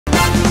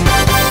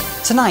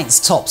Tonight's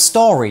top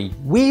story,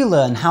 we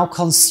learn how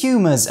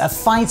consumers are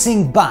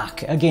fighting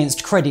back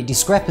against credit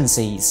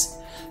discrepancies.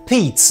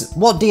 Pete,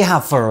 what do you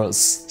have for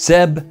us?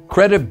 Seb,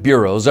 credit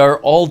bureaus are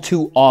all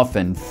too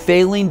often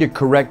failing to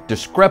correct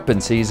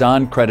discrepancies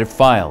on credit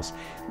files,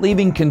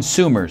 leaving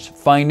consumers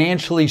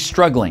financially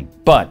struggling.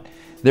 But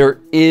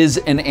there is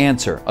an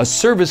answer. A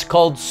service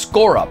called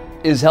ScoreUp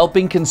is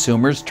helping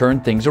consumers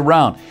turn things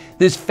around.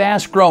 This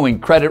fast-growing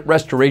credit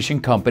restoration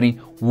company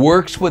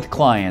works with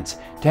clients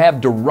to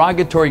have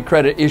derogatory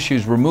credit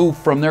issues removed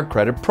from their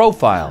credit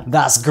profile.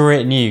 That's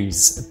great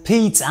news.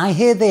 Pete, I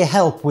hear they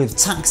help with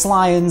tax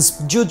liens,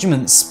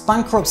 judgments,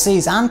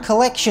 bankruptcies and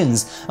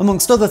collections,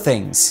 amongst other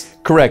things.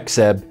 Correct,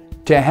 Seb.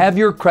 To have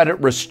your credit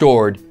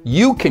restored,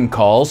 you can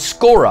call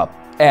ScoreUp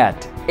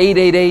at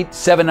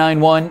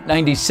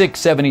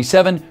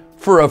 888-791-9677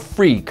 for a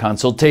free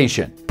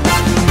consultation.